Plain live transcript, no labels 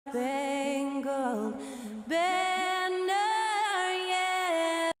Spangled banner,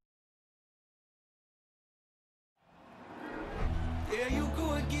 yeah. There you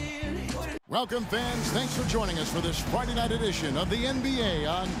go again. Welcome, fans. Thanks for joining us for this Friday night edition of the NBA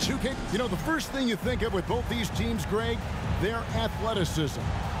on 2K. You know, the first thing you think of with both these teams, Greg, their athleticism.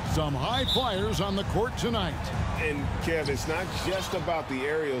 Some high flyers on the court tonight. And, Kev, it's not just about the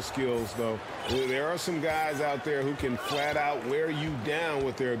aerial skills, though. There are some guys out there who can flat out wear you down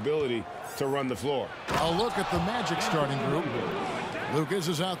with their ability to run the floor. A look at the Magic starting group. Lucas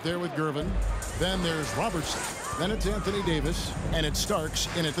is out there with Gervin. Then there's Robertson. Then it's Anthony Davis. And it's Starks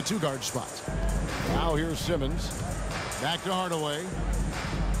in at the two-guard spot. Now here's Simmons. Back to Hardaway.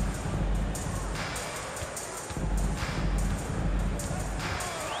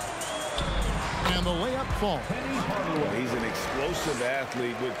 And the layup falls. He's an explosive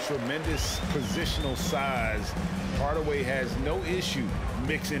athlete with tremendous positional size. Hardaway has no issue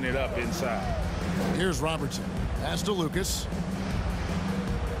mixing it up inside. Here's Robertson. Pass to Lucas.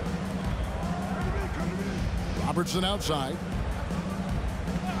 Robertson outside.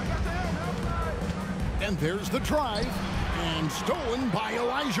 And there's the drive. And stolen by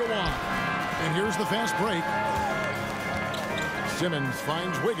Elijah Wan. And here's the fast break. Simmons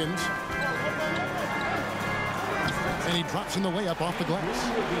finds Wiggins. And he drops in the layup off the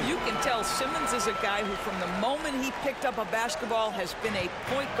glass. You can tell Simmons is a guy who, from the moment he picked up a basketball, has been a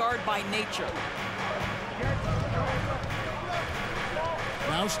point guard by nature.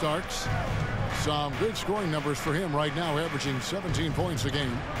 Now Starks. Some good scoring numbers for him right now, averaging 17 points a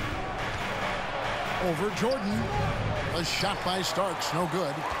game. Over Jordan. A shot by Starks, no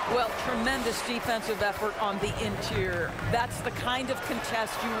good. Well, tremendous defensive effort on the interior. That's the kind of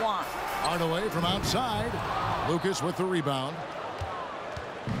contest you want. Hardaway from outside. Lucas with the rebound.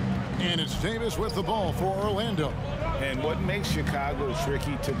 And it's Davis with the ball for Orlando. And what makes Chicago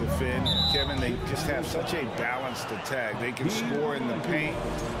tricky to defend, Kevin, they just have such a balanced attack. They can score in the paint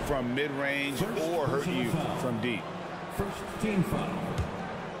from mid-range or hurt you from deep. First team foul.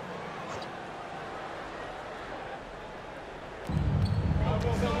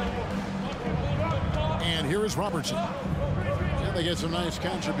 And here is Robertson. And they get some nice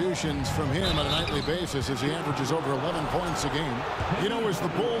contributions from him on a nightly basis as he averages over 11 points a game. You know, as the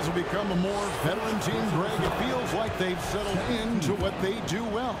Bulls have become a more veteran team, Greg, it feels like they've settled into what they do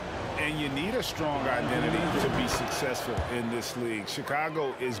well. And you need a strong identity to be successful in this league.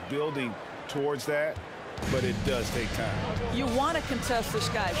 Chicago is building towards that, but it does take time. You want to contest this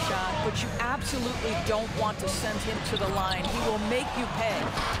guy's shot, but you absolutely don't want to send him to the line. He will make you pay.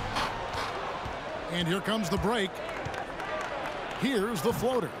 And here comes the break. Here's the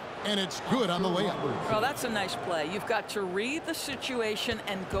floater. And it's good on the layup. Well, that's a nice play. You've got to read the situation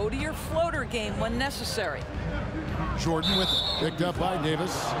and go to your floater game when necessary. Jordan with it. Picked up by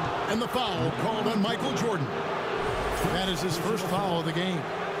Davis. And the foul called on Michael Jordan. That is his first foul of the game.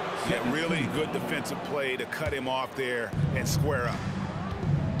 Yeah, really good defensive play to cut him off there and square up.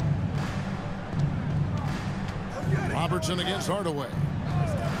 Robertson against Hardaway.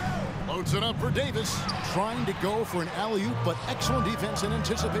 Loads it up for Davis. Trying to go for an alley-oop, but excellent defense and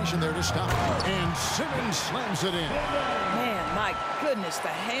anticipation there to stop. And Simmons slams it in. Man, my goodness, the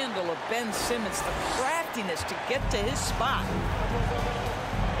handle of Ben Simmons, the craftiness to get to his spot.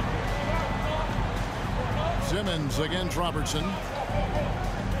 Simmons against Robertson.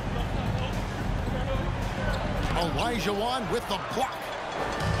 Elijah Wan with the block.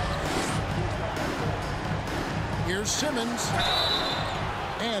 Here's Simmons.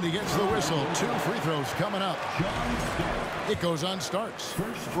 And he gets the whistle. 2 free throws coming up. It goes on Starks.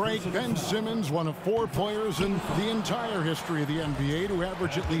 Greg, Ben Simmons, one of 4 players in the entire history of the NBA to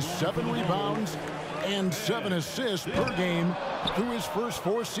average at least 7 rebounds and 7 assists per game through his first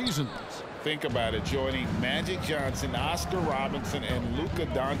 4 seasons. Think about it, joining Magic Johnson, Oscar Robinson, and Luka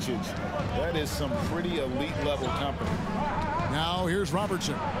Doncic. That is some pretty elite level company. Now here's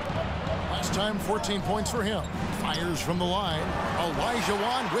Robertson. Last time 14 points for him. Fires from the line. Elijah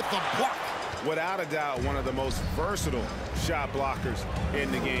Wan with the block. Without a doubt, one of the most versatile shot blockers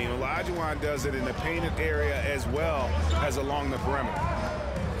in the game. Elijah Wan does it in the painted area as well as along the perimeter.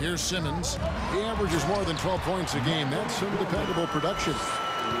 Here's Simmons. He averages more than 12 points a game. That's some dependable production.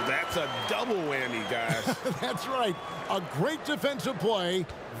 That's a double whammy, guys. That's right. A great defensive play,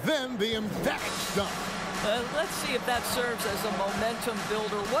 then the emphatic stuff. Let's see if that serves as a momentum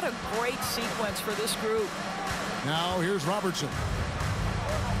builder. What a great sequence for this group. Now here's Robertson.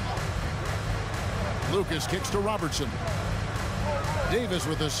 Lucas kicks to Robertson. Davis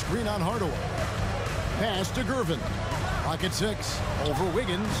with a screen on Hardaway. Pass to Gervin. Clock at 6. Over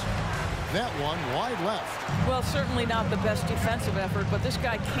Wiggins. that one wide left. Well, certainly not the best defensive effort, but this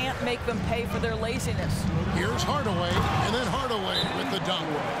guy can't make them pay for their laziness. Here's Hardaway, and then Hardaway with the dunk.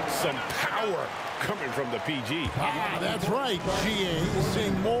 Some power coming from the PG. That's right, GA.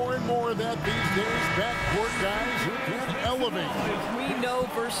 Seeing more and more of that these days. Backcourt guys who can elevate. We know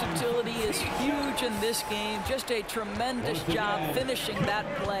versatility is huge in this game. Just a tremendous job finishing that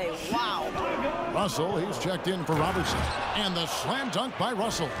play. Wow. Russell, he's checked in for Robertson. And the slam dunk by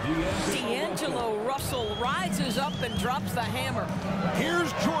Russell. D'Angelo Russell rises up and drops the hammer.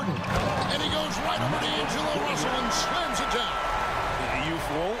 Here's Jordan. And he goes right over D'Angelo Russell and slams it down. You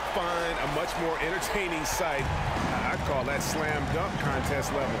won't find a much more entertaining sight. I call that slam dunk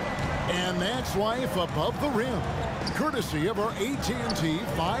contest level. And that's life above the rim, courtesy of our AT&T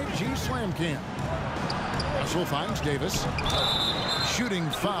 5G Slam Cam. Russell finds Davis. Shooting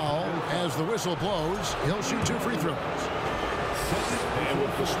foul as the whistle blows. He'll shoot 2 free throws. And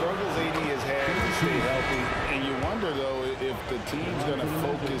with the struggles AD has had to stay healthy, and you wonder, though, if the team's going to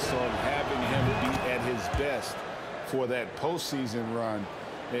focus on having him be at his best for that postseason run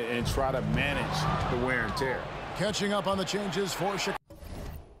and try to manage the wear and tear. Catching up on the changes for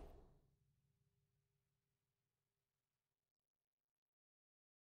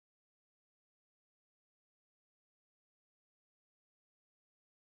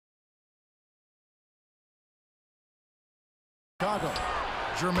Chicago.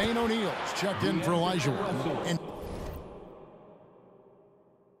 Jermaine O'Neal's checked in for Elijah. And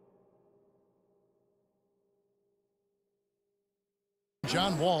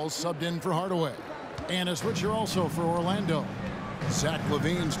John Wall's subbed in for Hardaway. And a switcher also for Orlando. Zach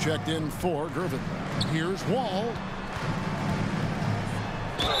LaVine's checked in for Gervin. Here's Wall.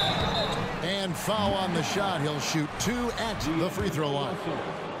 And foul on the shot. He'll shoot 2 at the free throw line.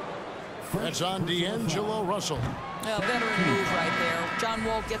 That's on D'Angelo Russell. Veteran move right there. John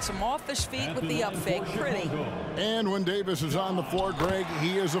Wall gets him off his feet with the up fake. Pretty. And when Davis is on the floor, Greg,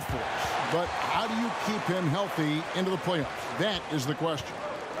 he is a force. But how do you keep him healthy into the playoffs? That is the question.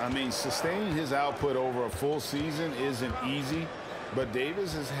 I mean, sustaining his output over a full season isn't easy, but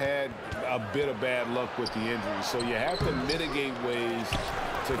Davis has had a bit of bad luck with the injury, so you have to mitigate ways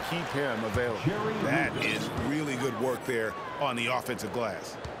to keep him available. That is really good work there on the offensive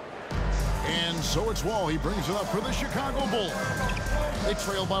glass. And so it's Wall. He brings it up for the Chicago Bulls. They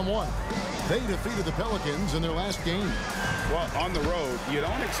trail by 1. They defeated the Pelicans in their last game. Well, on the road, you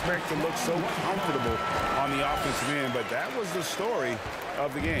don't expect to look so comfortable on the offensive end, but that was the story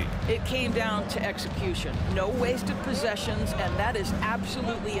of the game. It came down to execution. No wasted possessions, and that is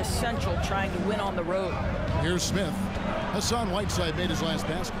absolutely essential trying to win on the road. Here's Smith. Hassan Whiteside made his last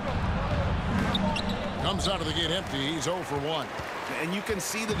basket. Comes out of the gate empty. He's 0 for 1. And you can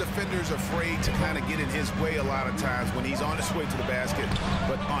see the defenders afraid to kind of get in his way a lot of times when he's on his way to the basket.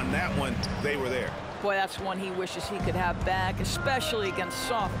 But on that one, they were there. Boy, that's one he wishes he could have back, especially against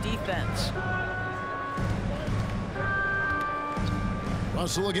soft defense.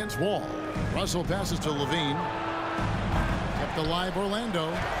 Russell against Wall. Russell passes to Levine. Kept alive Orlando.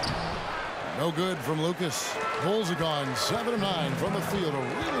 No good from Lucas. Bulls are gone 7 of 9 from the field. A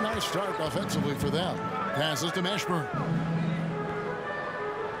really nice start offensively for them. Passes to Mashburn.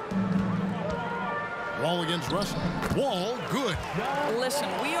 Wall against Russell. Wall, good. Listen,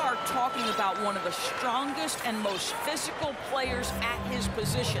 we are talking about one of the strongest and most physical players at his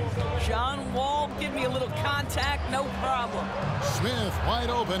position. John Wall, give me a little contact, no problem. Smith wide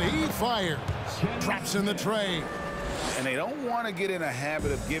open. He fires. Traps in the tray. And they don't want to get in a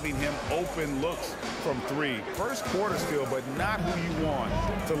habit of giving him open looks from 3. First quarter still, but not who you want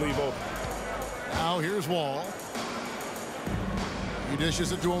to leave open. Now here's Wall. He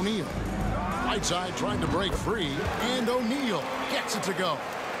dishes it to O'Neal. Whiteside trying to break free, and O'Neal gets it to go.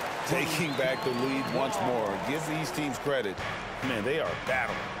 Taking back the lead once more. Give these teams credit. Man, they are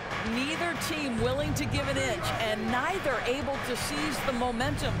battling. Neither team willing to give an inch, and neither able to seize the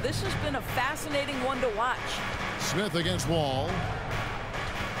momentum. This has been a fascinating one to watch. Smith against Wall.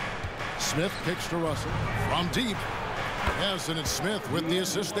 Smith kicks to Russell from deep. Yes, and it's Smith with the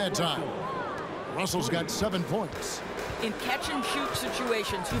assist that time. Russell's got 7 points. In catch-and-shoot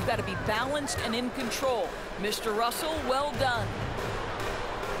situations, you've got to be balanced and in control. Mr. Russell, well done.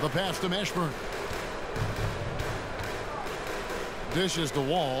 The pass to Mashburn. Dishes to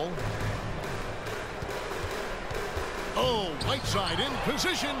Wall. Oh, Whiteside in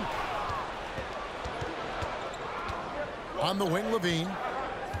position. On the wing, Levine.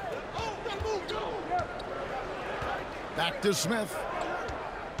 Back to Smith.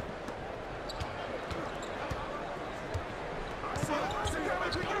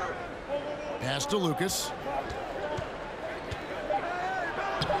 Pass to Lucas.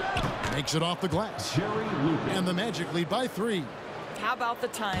 Takes it off the glass. And the Magic lead by 3. How about the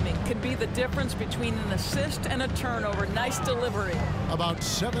timing? Could be the difference between an assist and a turnover. Nice delivery. About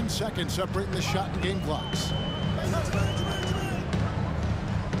 7 seconds separating the shot and game clocks.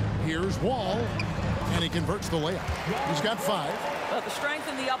 Here's Wall, and he converts the layup. He's got 5. But the strength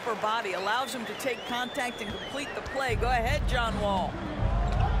in the upper body allows him to take contact and complete the play. Go ahead, John Wall.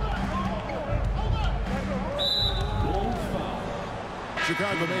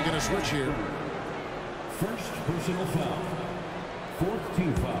 Chicago making a switch here. First personal foul. 4th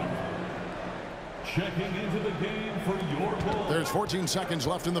team foul. Checking into the game for your ball. There's 14 seconds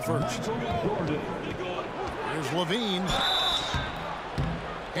left in the first. Here's Levine.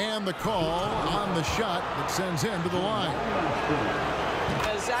 And the call on the shot that sends him to the line.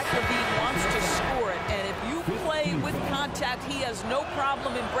 Zach LaVine wants to score it, and if you play with contact, he has no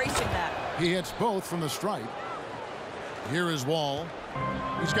problem embracing that. He hits both from the stripe. Here is Wall.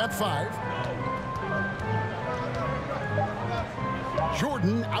 He's got 5.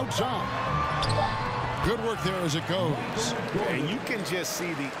 Jordan outside. Good work there as it goes. And you can just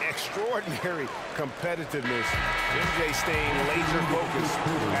see the extraordinary competitiveness. MJ staying laser focused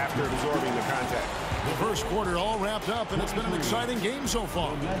after absorbing the contact. The first quarter all wrapped up, and it's been an exciting game so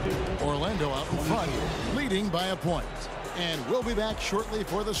far. Orlando out in front, leading by a point. And we'll be back shortly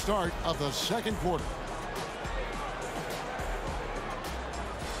for the start of the second quarter.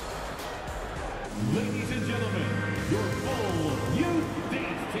 Ladies and gentlemen, your full youth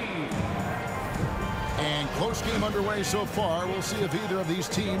dance team. And close game underway so far. We'll see if either of these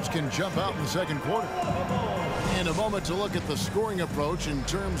teams can jump out in the second quarter. In a moment to look at the scoring approach in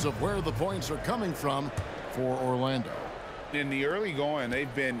terms of where the points are coming from for Orlando. In the early going,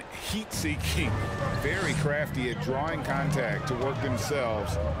 they've been heat-seeking, very crafty at drawing contact to work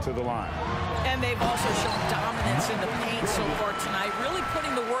themselves to the line. And they've also shown dominance in the paint so far tonight, really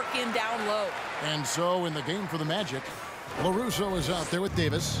putting the work in down low. And so in the game for the Magic, LaRusso is out there with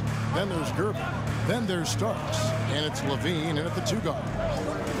Davis. Then there's Gerber. Then there's Starks. And it's Levine in at the 2 guard.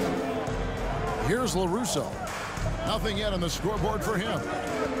 Here's LaRusso. Nothing yet on the scoreboard for him.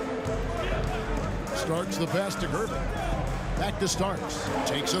 Starks the pass to Gerber. Back to Starks.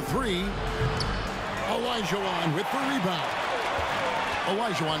 Takes a 3. Olajuwon with the rebound.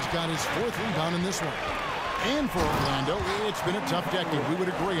 Olajuwon's got his 4th rebound in this one. And for Orlando, it's been a tough decade. We would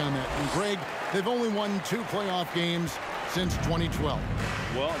agree on that. And Greg, they've only won 2 playoff games since 2012.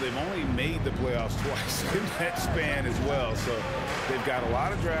 Well, they've only made the playoffs twice in that span as well. So they've got a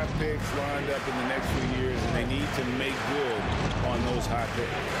lot of draft picks lined up in the next few years, and they need to make good on those hot picks.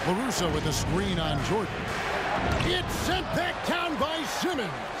 LaRusso with a screen on Jordan. It's sent back down by Simmons.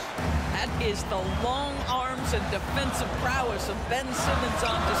 That is the long arms and defensive prowess of Ben Simmons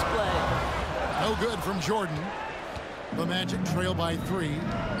on display. No good from Jordan. The Magic trail by 3.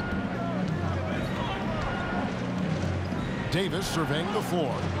 Davis surveying the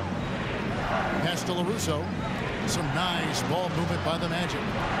floor. Pass to LaRusso. Some nice ball movement by the Magic.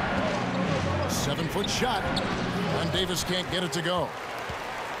 7-foot shot. And Davis can't get it to go.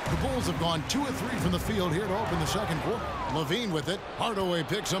 The Bulls have gone 2 of 3 from the field here to open the second quarter. Levine with it. Hardaway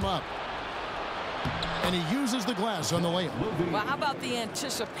picks him up. And he uses the glass on the layup. Well, how about the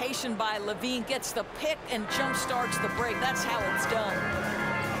anticipation by Levine? Gets the pick and jump starts the break. That's how it's done.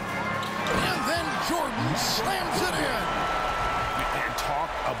 And then Jordan slams it in. And talk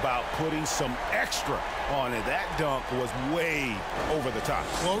about putting some extra on it. That dunk was way over the top.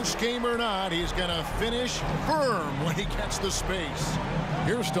 Close game or not, he's going to finish firm when he gets the space.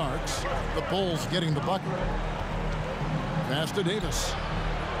 Here Starks. The Bulls getting the bucket. Pass to Davis.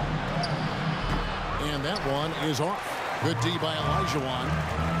 And that one is off. Good D by Olajuwon.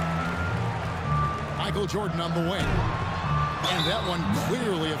 Michael Jordan on the wing. And that one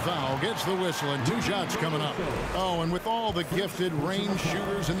clearly a foul. Gets the whistle and 2 shots coming up. Oh, and with all the gifted range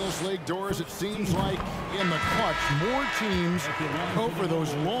shooters in this league, Doris, it seems like in the clutch, more teams go for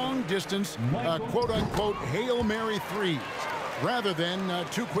those long-distance, quote-unquote, Hail Mary threes rather than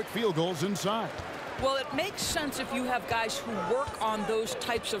 2 quick field goals inside. Well, it makes sense if you have guys who work on those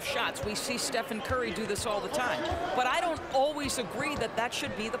types of shots. We see Stephen Curry do this all the time. But I don't always agree that that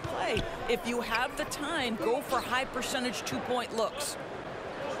should be the play. If you have the time, go for high percentage 2-point looks.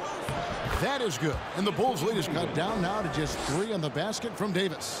 That is good. And the Bulls lead is cut down now to just 3 on the basket from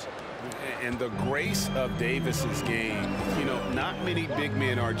Davis. And the grace of Davis's game, you know, not many big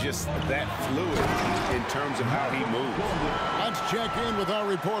men are just that fluid in terms of how he moves. Let's check in with our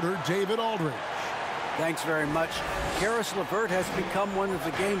reporter, David Aldridge. Thanks very much. Karis LeVert has become one of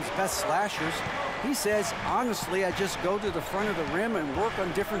the game's best slashers. He says, honestly, I just go to the front of the rim and work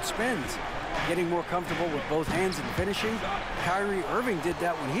on different spins. getting more comfortable with both hands and finishing. Kyrie Irving did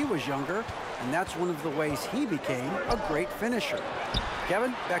that when he was younger, and that's one of the ways he became a great finisher.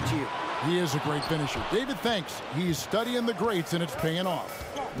 Kevin, back to you. He is a great finisher. David thinks he's studying the greats, and it's paying off.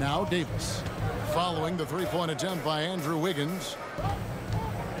 Now Davis, following the three-point attempt by Andrew Wiggins.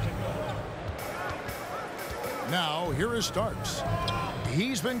 Now, here is Starks.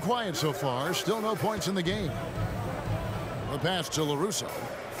 He's been quiet so far. Still no points in the game. The pass to LaRusso.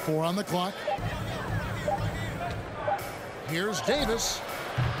 4 on the clock. Here's Davis.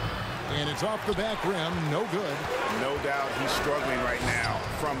 And it's off the back rim. No good. No doubt he's struggling right now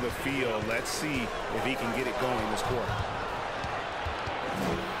from the field. Let's see if he can get it going this quarter.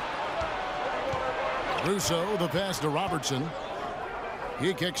 Russo, the pass to Robertson.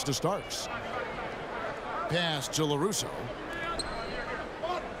 He kicks to Starks. Pass to LaRusso.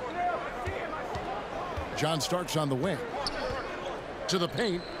 John Starks on the wing. To the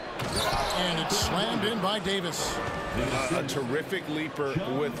paint. And it's slammed in by Davis. A terrific leaper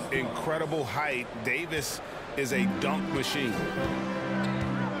with incredible height. Davis is a dunk machine.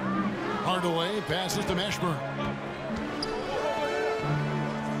 Hardaway passes to Mashburn.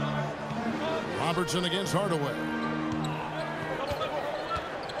 Robertson against Hardaway.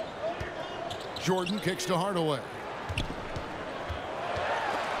 Jordan kicks to Hardaway.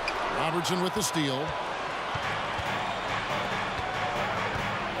 Robertson with the steal.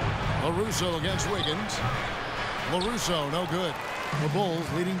 LaRusso against Wiggins. LaRusso, no good. The Bulls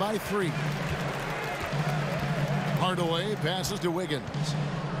leading by 3. Hardaway passes to Wiggins.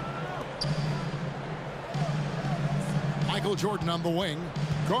 Michael Jordan on the wing,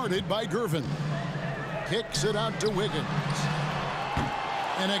 guarded by Gervin. Kicks it out to Wiggins.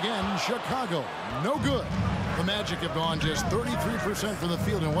 And again, Chicago, no good. The Magic have gone just 33% from the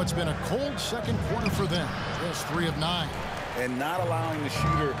field in what's been a cold second quarter for them. Just 3 of 9. And not allowing the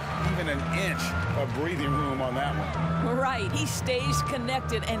shooter even an inch of breathing room on that one. Right, he stays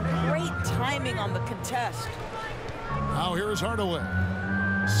connected, and great timing on the contest. Now here is Hardaway.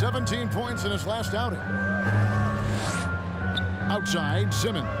 17 points in his last outing. Outside,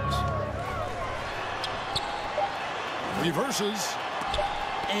 Simmons. Reverses.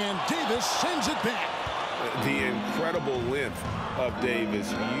 And Davis sends it back. The incredible length of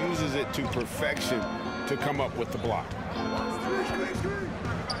Davis uses it to perfection to come up with the block.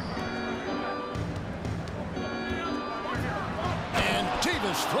 And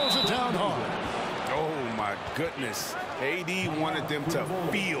Davis throws it down hard. Oh, my goodness. AD wanted them to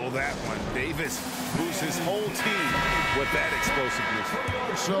feel that one. Davis moves his whole team with that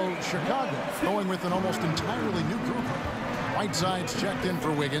explosiveness. So Chicago going with an almost entirely new group. Whiteside's checked in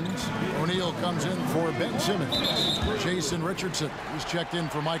for Wiggins. O'Neal comes in for Ben Simmons. Jason Richardson is checked in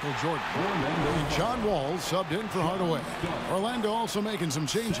for Michael Jordan. And John Wall subbed in for Hardaway. Orlando also making some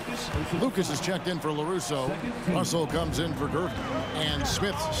changes. Lucas is checked in for LaRusso. Russell comes in for Gervin. And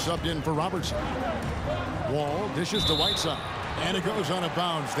Smith subbed in for Robertson. Wall dishes to Whiteside. And it goes on a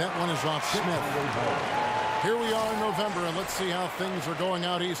bounce. That one is off Smith. Here we are in November, and let's see how things are going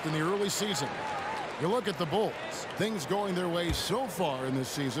out east in the early season. You look at the Bulls. Things going their way so far in this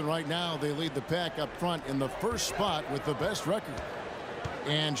season. Right now, they lead the pack up front in the first spot with the best record.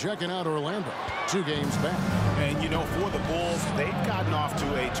 And checking out Orlando, 2 games back. And, you know, for the Bulls, they've gotten off to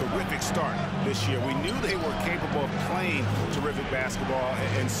a terrific start this year. We knew they were capable of playing terrific basketball,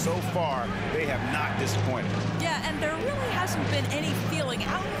 and so far, they have not disappointed. Yeah, and there really hasn't been any feeling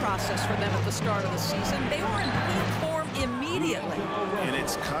out process for them at the start of the season. They were in peak form immediately. And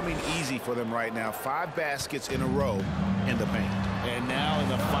it's coming easy for them right now. 5 baskets in a row in the paint. And now in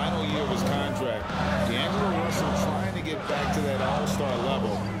the final year of his contract, D'Angelo Russell trying to get back to that all-star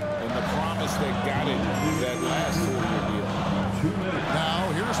level and the promise that got it that last 4-year deal.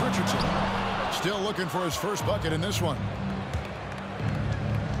 Now here's Richardson. Still looking for his first bucket in this one.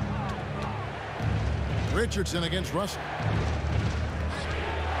 Richardson against Russell.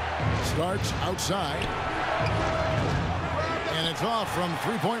 Starts outside. And it's off from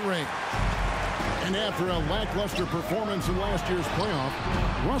three-point range. And after a lackluster performance in last year's playoff,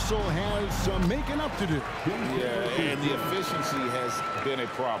 Russell has some making up to do. Yeah, and the efficiency has been a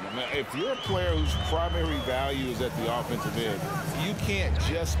problem. Now, if you're a player whose primary value is at the offensive end, you can't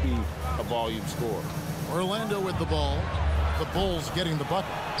just be a volume scorer. Orlando with the ball. The Bulls getting the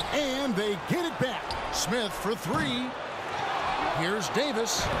bucket. And they get it back. Smith for 3. Here's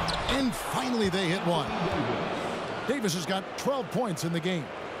Davis. And finally they hit one. Davis has got 12 points in the game.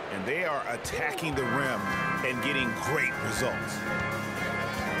 And they are attacking the rim and getting great results.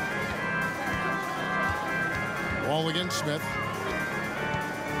 Ball against Smith.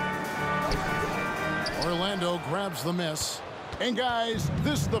 Orlando grabs the miss. And guys,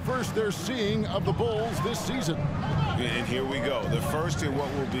 this is the first they're seeing of the Bulls this season. And here we go. The first in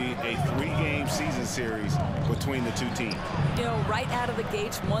what will be a 3-game season series between the two teams. You know, right out of the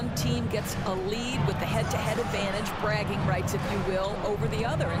gates, one team gets a lead with the head-to-head advantage, bragging rights, if you will, over the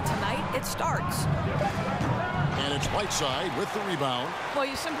other. And tonight, it starts. And it's Whiteside with the rebound. Well,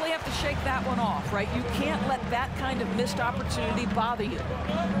 you simply have to shake that one off, right? You can't let that kind of missed opportunity bother you.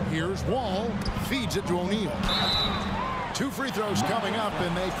 Here's Wall, feeds it to O'Neal. 2 free throws coming up,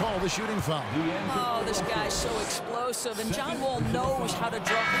 and they call the shooting foul. Oh, this guy's so explosive, and John Wall knows how to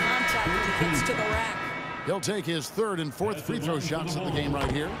draw contact when he gets to the rack. He'll take his 3rd and 4th free throw shots of the game right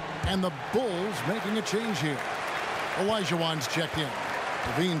here. And the Bulls making a change here. Olajuwon's checked in.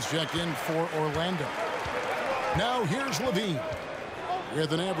 Levine's checked in for Orlando. Now here's Levine.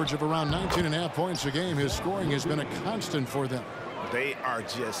 With an average of around 19.5 points a game, his scoring has been a constant for them. They are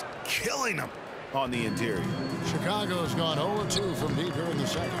just killing them on the interior. Chicago's gone 0-2 from deep here in the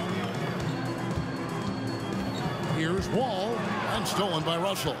second. Here's Wall, and stolen by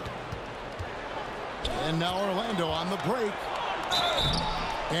Russell. And now Orlando on the break.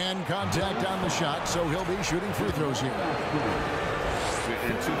 And contact on the shot, so he'll be shooting free throws here.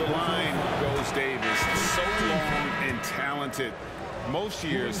 And to the line goes Davis. So long and talented. Most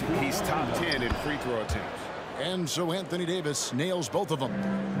years, he's top 10 in free throw attempts. And so Anthony Davis nails both of them.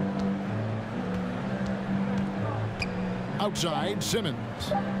 Outside, Simmons.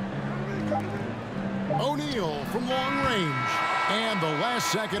 O'Neal from long range. And the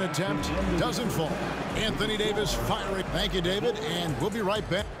last second attempt doesn't fall. Anthony Davis firing. Thank you, David, and we'll be right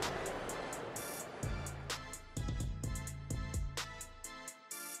back.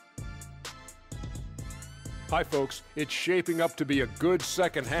 Hi, folks. It's shaping up to be a good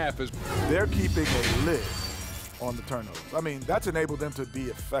second half as they're keeping a lid on the turnovers. I mean, that's enabled them to be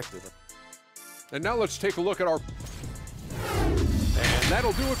effective. And now let's take a look at our... And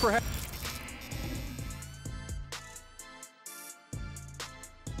that'll do it for half.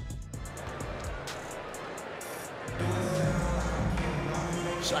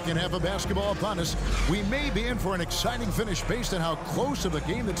 Second half of basketball upon us. We may be in for an exciting finish based on how close of a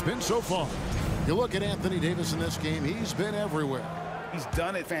game it's been so far. You look at Anthony Davis in this game, he's been everywhere. He's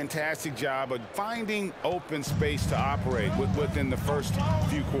done a fantastic job of finding open space to operate within the first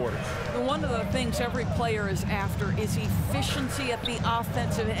few quarters. One of the things every player is after is efficiency at the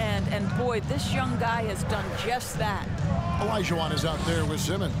offensive end. And boy, this young guy has done just that. Olajuwon is out there with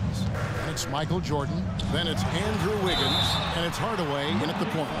Simmons. And it's Michael Jordan. Then it's Andrew Wiggins. And it's Hardaway in at the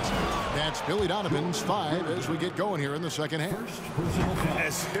point. That's Billy Donovan's 5 as we get going here in the second half.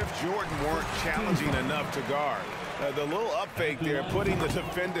 As if Jordan weren't challenging enough to guard. The little up fake there, putting the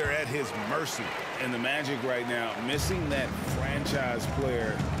defender at his mercy. And the Magic right now, missing that franchise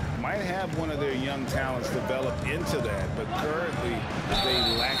player, might have one of their young talents develop into that, but currently they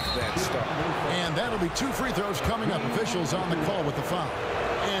lack that start. And that'll be 2 free throws coming up. Officials on the call with the foul.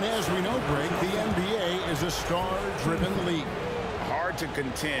 And as we know, Greg, the NBA is a star-driven league. Hard to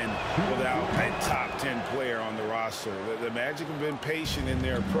contend without a top 10 player on the roster. The Magic have been patient in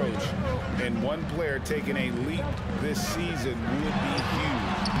their approach, and one player taking a leap this season would be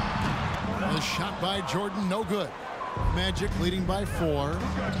huge. The shot by Jordan, no good. Magic leading by 4.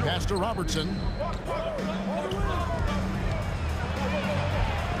 Pass to Robertson.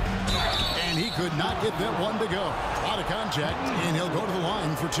 And he could not get that one to go. Out of contact, and he'll go to the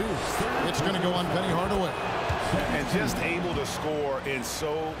line for 2. It's going to go on Penny Hardaway. And just able to score in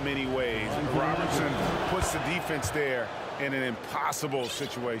so many ways. Robertson puts the defense there in an impossible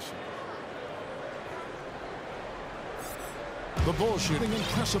situation. The Bulls shooting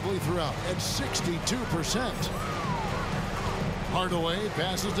impressively throughout at 62%. Hardaway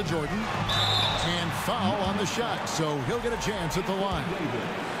passes to Jordan. And foul on the shot, so he'll get a chance at the line.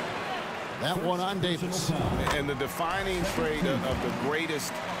 That one on Davis. And the defining trait of the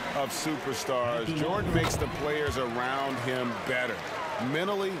greatest of superstars, Jordan makes the players around him better,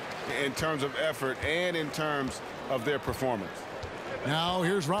 mentally, in terms of effort, and in terms of their performance. Now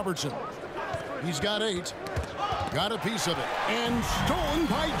here's Robertson. He's got 8. Got a piece of it. And stolen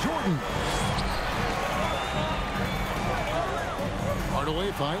by Jordan.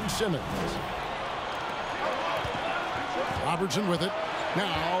 Hardaway finds Simmons. Robertson with it.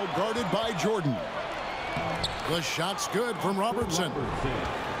 Now guarded by Jordan. The shot's good from Robertson.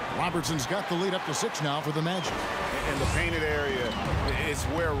 Robertson's got the lead up to 6 now for the Magic. In the painted area, it's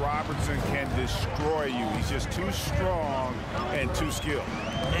where Robertson can destroy you. He's just too strong and too skilled.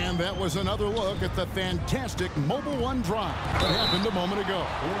 And that was another look at the fantastic mobile 1 drive that happened a moment ago.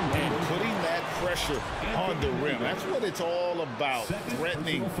 And putting that pressure on the rim. That's what it's all about,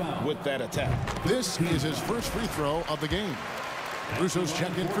 threatening with that attack. This is his first free throw of the game. Russo's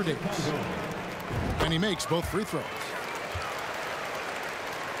checked in for Davis. And he makes both free throws.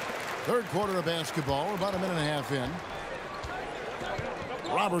 Third quarter of basketball. We're about a minute and a half in.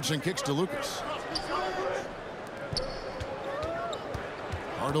 Robertson kicks to Lucas.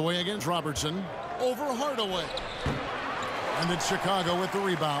 Hardaway against Robertson. Over Hardaway. And it's Chicago with the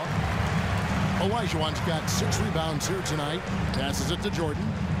rebound. Olajuwon's got 6 rebounds here tonight. Passes it to Jordan.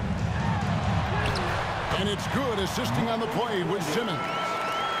 And it's good, assisting on the play with Simmons.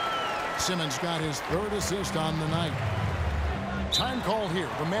 Simmons got his 3rd assist on the night. Time call here.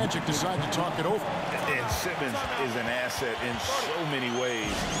 The Magic decide to talk it over. And Simmons is an asset in so many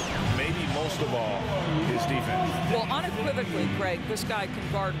ways. Maybe most of all, his defense. Well, unequivocally, Greg, this guy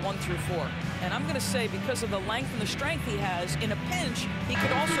can guard 1 through 4. And I'm going to say because of the length and the strength he has, in a pinch, he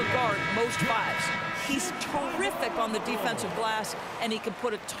could also guard most 5s. He's terrific on the defensive glass, and he can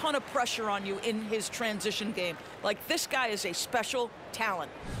put a ton of pressure on you in his transition game. Like, this guy is a special talent.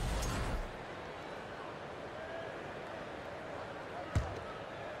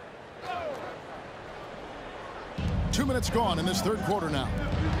 Two minutes gone in this third quarter now.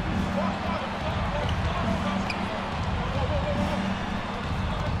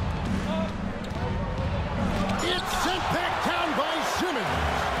 It's sent back down by Simmons.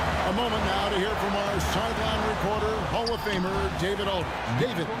 A moment now to hear from our sideline reporter, Hall of Famer David Aldridge.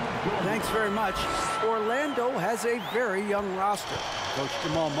 David. Thanks very much. Orlando has a very young roster. Coach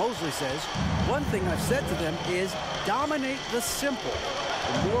Jamal Mosley says, one thing I've said to them is dominate the simple.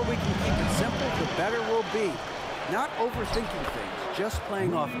 The more we can keep it simple, the better we'll be. Not overthinking things, just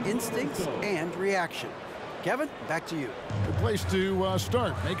playing off instincts and reaction. Kevin, back to you. Good place to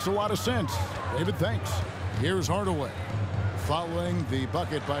start. Makes a lot of sense. David, thanks. Here's Hardaway. Following the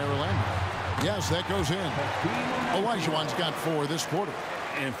bucket by Orlando. Yes, that goes in. Olajuwon's got 4 this quarter.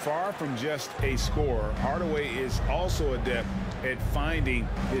 And far from just a scorer, Hardaway is also adept at finding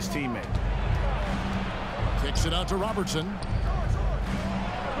his teammate. Kicks it out to Robertson.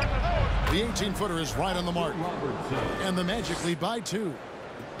 The 18-footer is right on the mark. And the Magic lead by 2.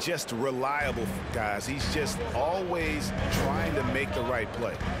 Just reliable, guys. He's just always trying to make the right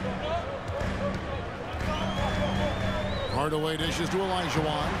play. Hardaway dishes to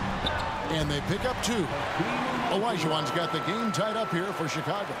Olajuwon. And they pick up 2. Olajuwon's got the game tied up here for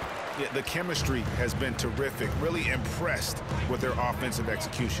Chicago. Yeah, the chemistry has been terrific. Really impressed with their offensive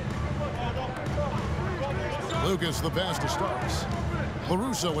execution. Lucas the pass to Starks.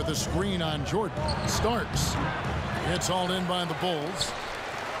 LaRusso with a screen on Jordan. Starks. It's hauled in by the Bulls.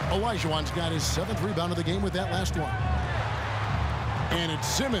 Olajuwon's got his 7th rebound of the game with that last one. And it's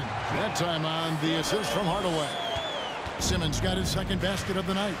Simmons. That time on the assist from Hardaway. Simmons got his 2nd basket of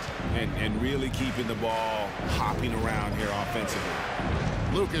the night. And really keeping the ball hopping around here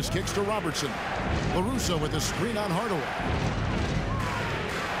offensively. Lucas kicks to Robertson. LaRusso with a screen on Hardaway.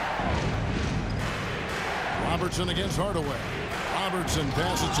 Robertson against Hardaway. Robertson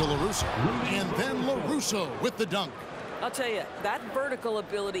passes to LaRusso. And then LaRusso with the dunk. I'll tell you, that vertical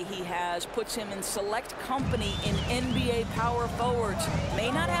ability he has puts him in select company in NBA power forwards.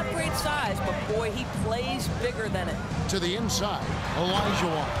 May not have great size, but boy, he plays bigger than it. To the inside,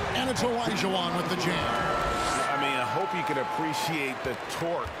 Olajuwon. And it's Olajuwon with the jam. I mean, I hope you can appreciate the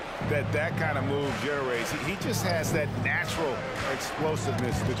torque that kind of move generates. He just has that natural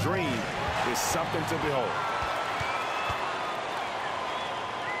explosiveness. The dream is something to behold.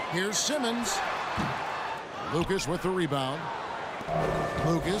 Here's Simmons. Lucas with the rebound.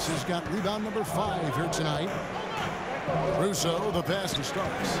 Lucas has got rebound number 5 here tonight. Russo, the pass to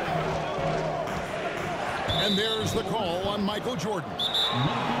Starks. And there's the call on Michael Jordan.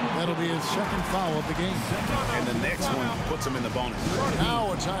 That'll be his 2nd foul of the game. And the next one puts him in the bonus.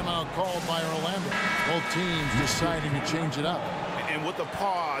 Now a timeout called by Orlando. Both teams deciding to change it up. And with the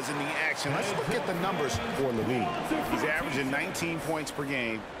pause in the action, let's look at the numbers for Levine. He's averaging 19 points per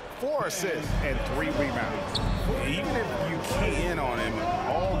game, 4 assists, and 3 rebounds. Even if you key in on him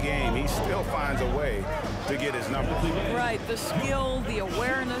all game, he still finds a way to get his numbers. Right, the skill, the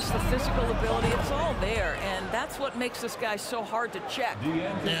awareness, the physical ability, it's all there. And that's what makes this guy so hard to check.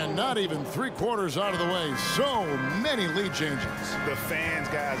 And not even 3/4 out of the way. So many lead changes. The fans,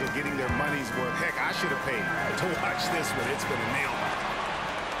 guys, are getting their money's worth. Heck, I should have paid to watch this one. It's been a nail.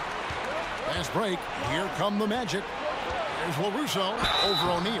 Last break. Here come the Magic. There's LaRusso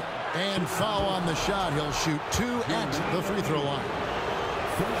over O'Neal. And foul on the shot. He'll shoot 2 at the free throw line.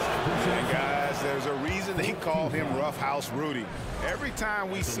 And guys, there's a reason they call him Rough House Rudy. Every time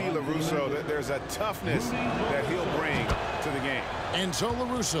we see LaRusso, there's a toughness that he'll bring to the game. And so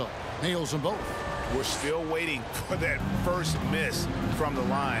LaRusso nails them both. We're still waiting for that first miss from the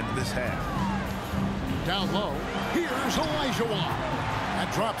line this half. Down low. Here's Olajuwon.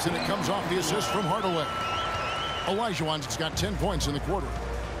 That drops and it comes off the assist from Hardaway. Olajuwon's got 10 points in the quarter.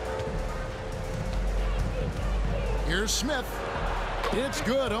 Here's Smith. It's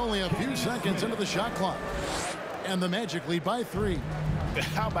good, only a few seconds into the shot clock. And the Magic lead by 3.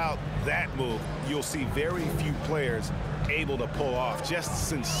 How about that move? You'll see very few players able to pull off. Just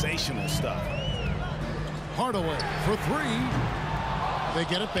sensational stuff. Hardaway for 3. They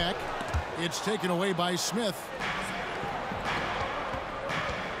get it back. It's taken away by Smith.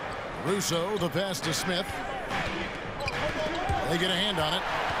 Russo, the pass to Smith. They get a hand on it.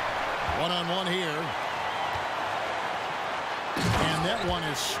 One-on-one here. And that one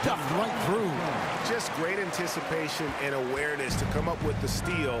is stuffed right through. Just great anticipation and awareness to come up with the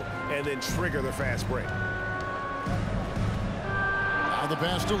steal and then trigger the fast break. Now the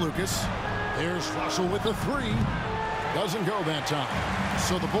pass to Lucas. Here's Russell with the 3. Doesn't go that time.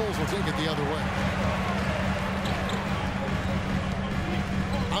 So the Bulls will take it the other way.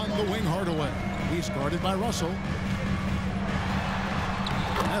 On the wing, Hardaway. He's guarded by Russell.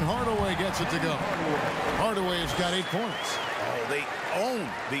 And Hardaway gets it to go. Hardaway's got 8 points. Oh, they own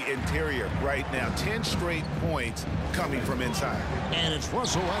the interior right now. 10 straight points coming from inside. And it's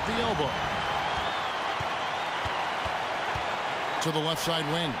Russell at the elbow. To the left side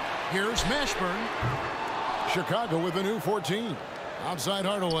wing. Here's Mashburn. Chicago with a new 14. Outside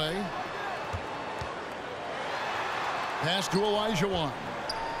Hardaway. Pass to Olajuwon.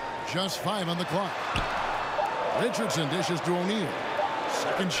 Just 5 on the clock. Richardson dishes to O'Neal.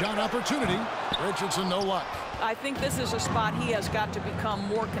 Second shot opportunity. Richardson, no luck. I think this is a spot he has got to become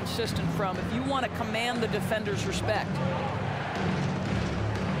more consistent from if you want to command the defender's respect.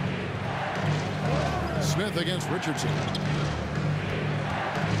 Smith against Richardson.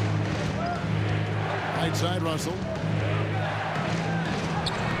 Right side Russell.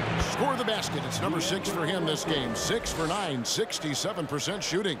 Score the basket. It's number 6 for him this game. 6 for 9, 67%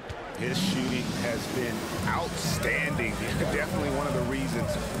 shooting. His shooting has been outstanding. Definitely one of the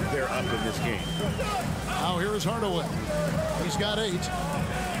reasons they're up in this game. Now here is Hardaway. He's got 8.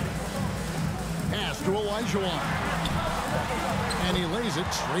 Pass to Olajuwon. And he lays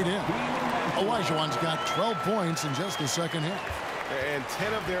it straight in. Olajuwon's got 12 points in just the second half. And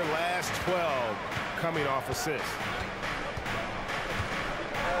 10 of their last 12 coming off assists.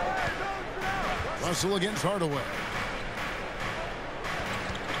 Russell against Hardaway.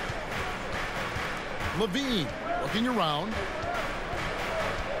 Levine looking around.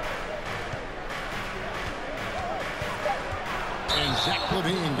 And Zach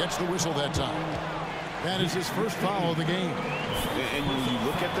Levine gets the whistle that time. That is his first foul of the game. And when you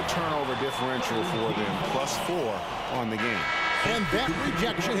look at the turnover differential for them, +4 on the game. And that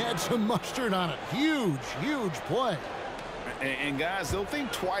rejection had some mustard on it. Huge, huge play. And guys, they'll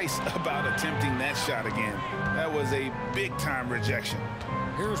think twice about attempting that shot again. That was a big-time rejection.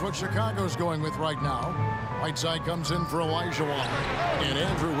 Here's what Chicago's going with right now. Whiteside comes in for Olajuwon. And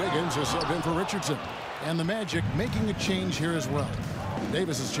Andrew Wiggins is subbed in for Richardson. And the Magic making a change here as well.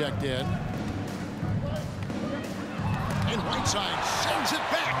 Davis is checked in. And Whiteside sends it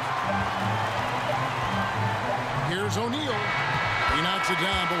back. Here's O'Neal. He knocks it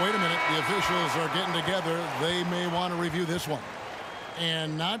down, but wait a minute. The officials are getting together. They may want to review this one.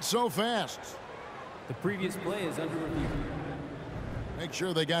 And not so fast. The previous play is under review. Make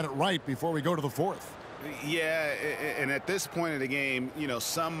sure they got it right before we go to the 4th. Yeah, and at this point of the game, you know,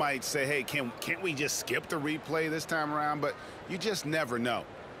 some might say, hey, can't we just skip the replay this time around? But you just never know.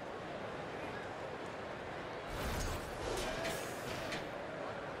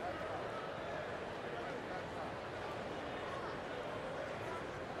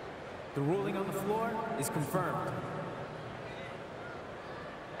 The ruling on the floor is confirmed.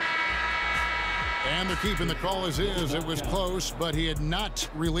 And they're keeping the call as is. It was close, but he had not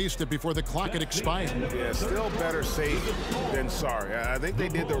released it before the clock had expired. Yeah, still better safe than sorry. I think they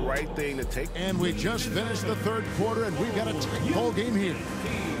did the right thing to take. And we just finished the 3rd quarter, and we've got a tight ball game here.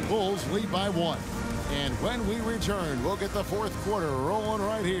 Bulls lead by 1. And when we return, we'll get the 4th quarter rolling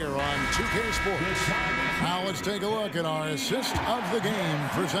right here on 2K Sports. Now let's take a look at our assist of the game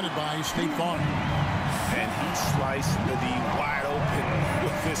presented by State Farm. And he sliced the D wide open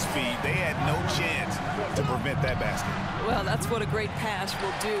with his feet. They had no chance to prevent that basket. Well, that's what a great pass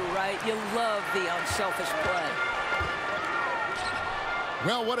will do, right? You love the unselfish play.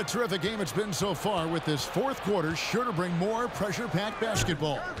 Well, what a terrific game it's been so far, with this 4th quarter sure to bring more pressure-packed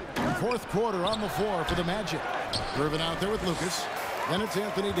basketball. 4th quarter on the floor for the Magic. Irvin out there with Lucas. Then it's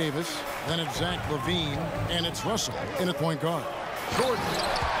Anthony Davis. Then it's Zach Levine. And it's Russell in at point guard. Jordan.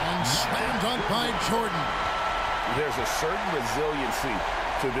 And slam dunk by Jordan. There's a certain resiliency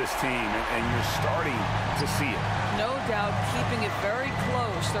to this team, and you're starting to see it. No doubt, keeping it very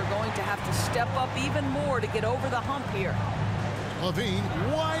close. They're going to have to step up even more to get over the hump here. Levine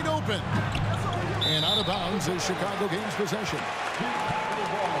wide open. And out of bounds as Chicago gains possession.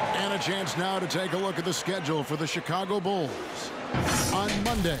 And a chance now to take a look at the schedule for the Chicago Bulls. On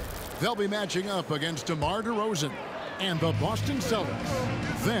Monday, they'll be matching up against DeMar DeRozan and the Boston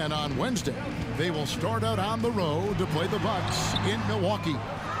Celtics. Then on Wednesday, they will start out on the road to play the Bucks in Milwaukee.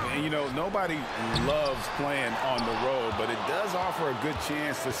 And, you know, nobody loves playing on the road, but it does offer a good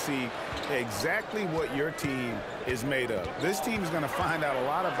chance to see exactly what your team is made of. This team is going to find out a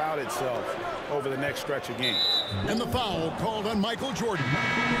lot about itself over the next stretch of games. And the foul called on Michael Jordan.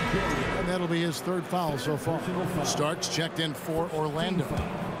 And that'll be his third foul so far. Starks checked in for Orlando.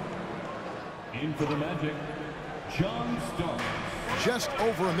 In for the Magic, John Starks. Just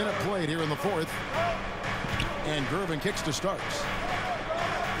over a minute played here in the fourth. And Gervin kicks to Starks.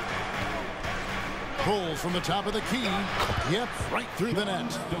 Pulls from the top of the key. Yep, right through the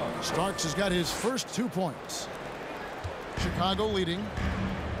net. Starks has got his first 2 points. Chicago leading.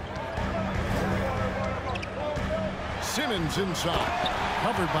 Simmons inside.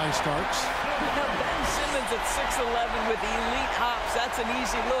 Covered by Starks. Ben Simmons at 6'11" with elite hops. That's an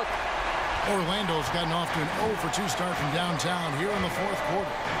easy look. Orlando's gotten off to an 0 for 2 start from downtown here in the fourth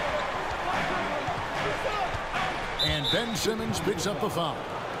quarter. And Ben Simmons picks up the foul.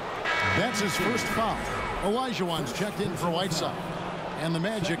 That's his first foul. Olajuwon's checked in for Whiteside. And the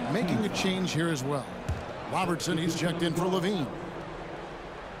Magic making a change here as well. Robertson, he's checked in for Levine.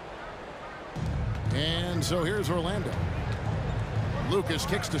 And so here's Orlando. Lucas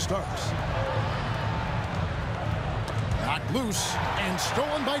kicks to Starks. Knocked loose and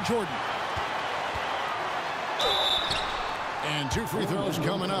stolen by Jordan. And 2 free throws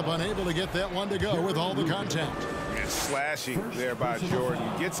coming up, unable to get that one to go with all the contact. And slashing there by Jordan.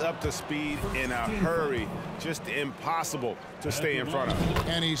 Gets up to speed in a hurry. Just impossible to stay in front of.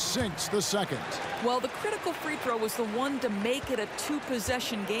 And he sinks the second. Well, the critical free throw was the one to make it a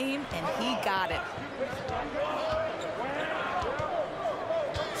 2-possession game, and he got it.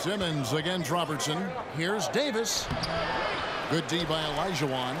 Simmons against Robertson. Here's Davis. Good D by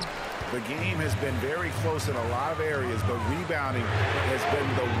Olajuwon. The game has been very close in a lot of areas, but rebounding has been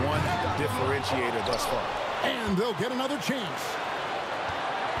the one differentiator thus far. And they'll get another chance.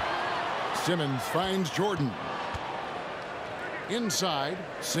 Simmons finds Jordan. Inside,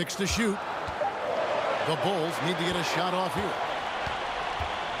 6 to shoot. The Bulls need to get a shot off here.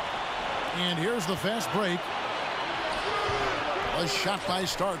 And here's the fast break. A shot by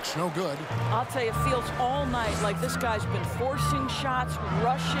Starks, no good. I'll tell you, it feels all night like this guy's been forcing shots,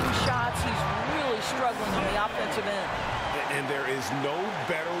 rushing shots. He's really struggling on the offensive end. And there is no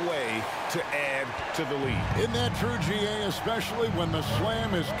better way to add to the lead. Isn't that true, GA, especially when the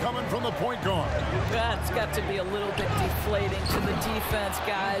slam is coming from the point guard? That's got to be a little bit deflating to the defense,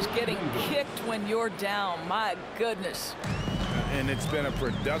 guys. Getting kicked when you're down, my goodness. And it's been a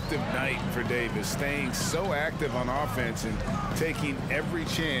productive night for Davis, staying so active on offense and taking every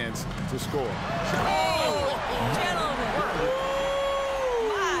chance to score. Oh, gentlemen.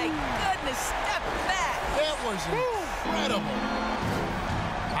 My goodness, step back. That was incredible.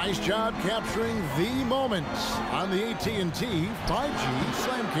 Nice job capturing the moments on the AT&T 5G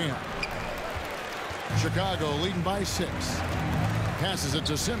Slam Cam. Chicago leading by 6. Passes it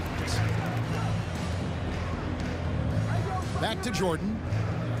to Simmons. Back to Jordan.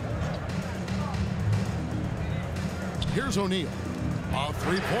 Here's O'Neal. A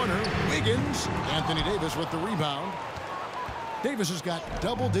three-pointer. Wiggins. Anthony Davis with the rebound. Davis has got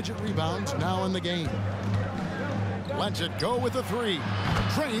double-digit rebounds now in the game. Lets it go with the 3.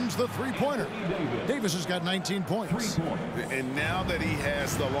 Trains the three-pointer. Davis has got 19 points. And now that he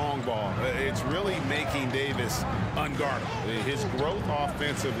has the long ball, it's really making Davis unguardable. His growth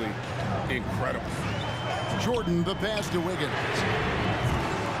offensively, incredible. Jordan, the pass to Wiggins.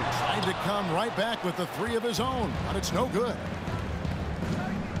 Tried to come right back with the 3 of his own, but it's no good.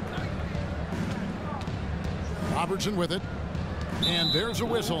 Robertson with it. And there's a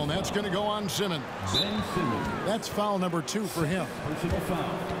whistle, and that's going to go on Simmons. Ben Simmons. That's foul number 2 for him. Personal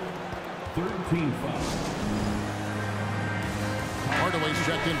foul. 13 foul. Hardaway's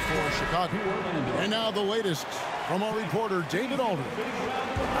checked in for Chicago. And now the latest from our reporter, David Aldridge.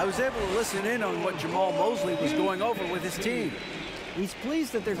 I was able to listen in on what Jamal Mosley was going over with his team. He's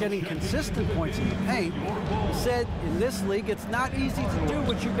pleased that they're getting consistent points in the paint. He said, in this league, it's not easy to do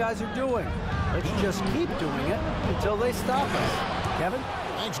what you guys are doing. Let's just keep doing it until they stop us. Kevin?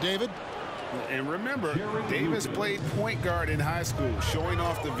 Thanks, David. And remember, Davis played point guard in high school, showing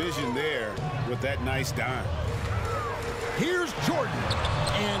off the vision there with that nice dime. Here's Jordan.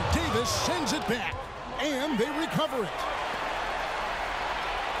 And Davis sends it back. And they recover it.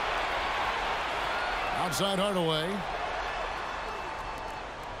 Outside Hardaway.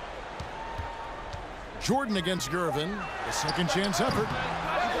 Jordan against Gervin. A second chance effort.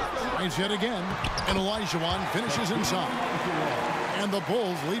 Tries yet again. And Olajuwon finishes inside. And the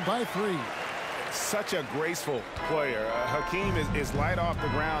Bulls lead by 3. Such a graceful player. Hakeem is light off the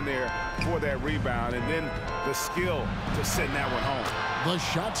ground there for that rebound, and then the skill to send that one home. The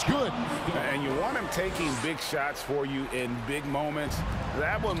shot's good. And you want him taking big shots for you in big moments.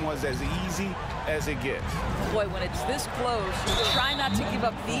 That one was as easy as it gets. Boy, when it's this close, you try not to give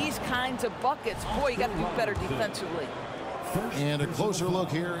up these kinds of buckets. Boy, you got to do better defensively. And a closer look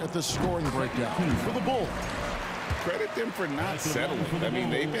here at the scoring breakdown for the Bulls. Credit them for not settling. I mean,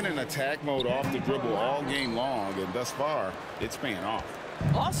 they've been in attack mode off the dribble all game long, and thus far, it's paying off.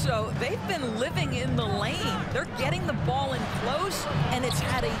 Also, they've been living in the lane. They're getting the ball in close, and it's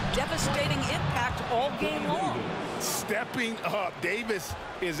had a devastating impact all game long. Stepping up. Davis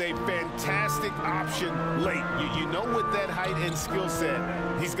is a fantastic option late. You know, with that height and skill set,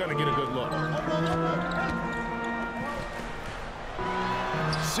 he's going to get a good look.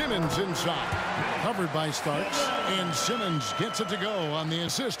 Simmons inside. Covered by Starks. And Simmons gets it to go on the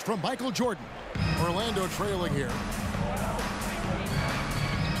assist from Michael Jordan. Orlando trailing here.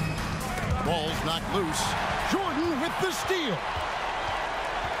 Ball's knocked loose. Jordan with the steal.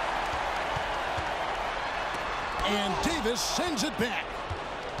 And Davis sends it back.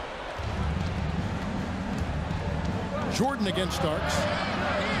 Jordan against Starks.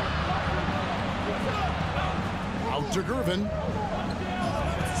 Out to Gervin.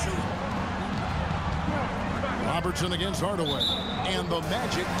 Robertson against Hardaway. And the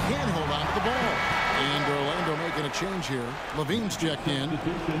Magic can't hold on to the ball. And Orlando making a change here. Levine's checked in.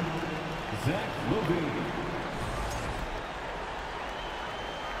 Zach Levine.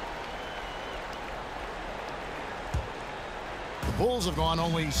 The Bulls have gone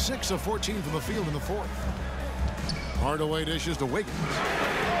only 6 of 14 from the field in the fourth. Hardaway dishes to Wiggins.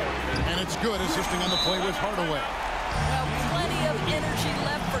 And it's good, assisting on the play with Hardaway. Well, plenty of energy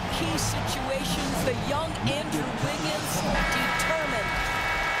left for key situations. The young Andrew Wiggins determined.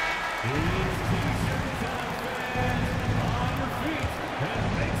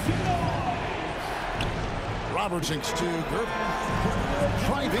 Robertson to Gervin.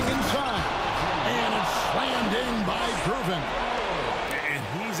 Driving inside. And it's slammed in by Gervin. And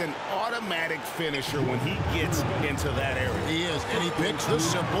he's an automatic finisher when he gets into that area. He is, and he picks the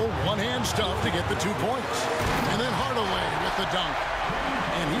simple one-hand stuff to get the 2 points. And then Hardaway with the dunk.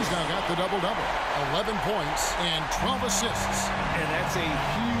 And he's now got the double-double. 11 points and 12 assists. And that's a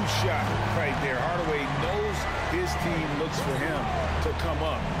huge shot right there. Hardaway knows his team looks for him to come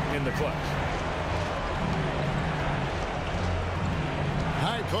up in the clutch.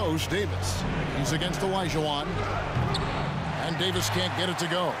 High post, Davis. He's against Olajuwon. And Davis can't get it to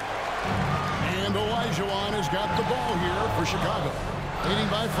go. And Olajuwon has got the ball here for Chicago. Leading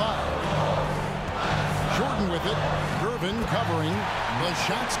by 5. Jordan with it. Gervin covering. The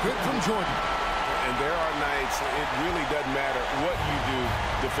shot's good from Jordan. And there are nights it really doesn't matter what you do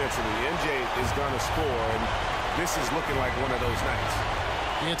defensively. MJ is going to score, and this is looking like one of those nights.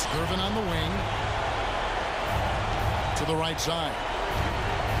 It's Gervin on the wing. To the right side.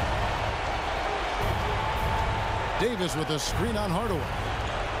 Davis with a screen on Hardaway.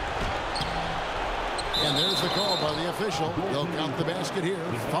 And there's the call by the official. They'll count the basket here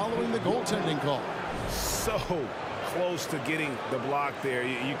following the goaltending call. So close to getting the block there.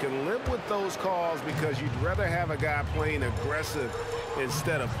 You can live with those calls because you'd rather have a guy playing aggressive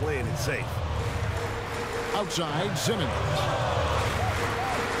instead of playing it safe. Outside, Simmons.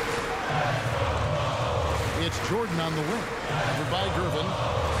 It's Jordan on the wing. Covered by Gervin.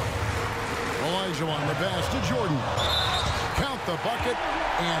 Olajuwon the pass to Jordan. Count the bucket,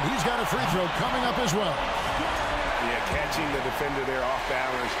 and he's got a free throw coming up as well. Yeah, catching the defender there off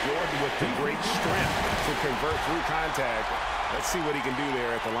balance. Jordan with the great strength to convert through contact. Let's see what he can do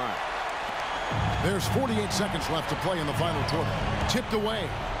there at the line. There's 48 seconds left to play in the final quarter. Tipped away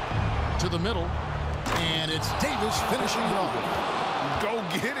to the middle, and it's Davis finishing it off. Go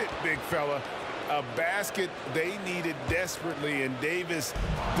get it, big fella. A basket they needed desperately, and Davis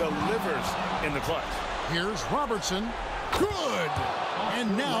delivers in the clutch. Here's Robertson. Good!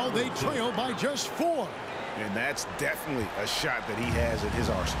 And now they trail by just 4. And that's definitely a shot that he has at his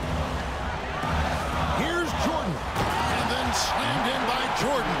arsenal. Here's Jordan. And then slammed in by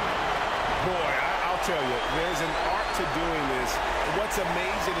Jordan. Boy, I'll tell you, there's an art to doing this. What's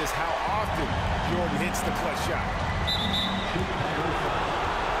amazing is how often Jordan hits the clutch shot.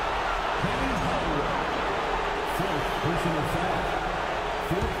 personal foul.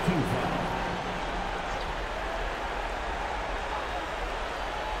 4th team foul.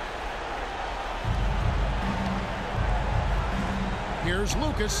 Here's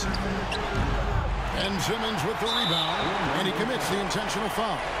Lucas. Ben Simmons with the rebound, and he commits the intentional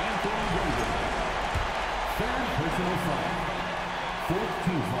foul. Third personal foul. 4th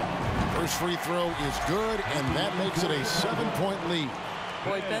team foul. First free throw is good, and that makes it a 7-point lead.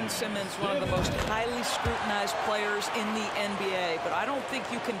 Boy, Ben Simmons, one of the most highly scrutinized players in the NBA, but I don't think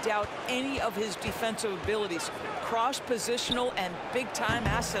you can doubt any of his defensive abilities. Cross-positional and big-time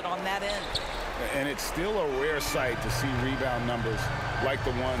asset on that end. And it's still a rare sight to see rebound numbers like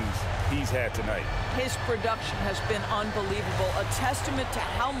the ones he's had tonight. His production has been unbelievable, a testament to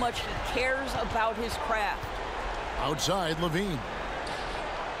how much he cares about his craft. Outside, Levine.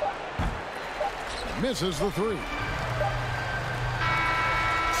 Misses the three.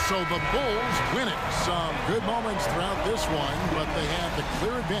 So the Bulls win it. Some good moments throughout this one, but they have the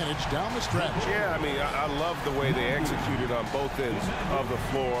clear advantage down the stretch. Yeah, I mean, I love the way they executed on both ends of the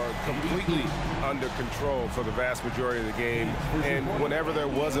floor, completely under control for the vast majority of the game. And whenever there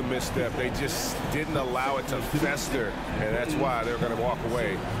was a misstep, they just didn't allow it to fester, and that's why they're going to walk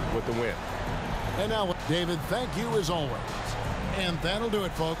away with the win. And now, David, thank you as always. And that'll do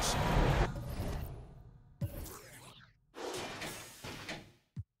it, folks.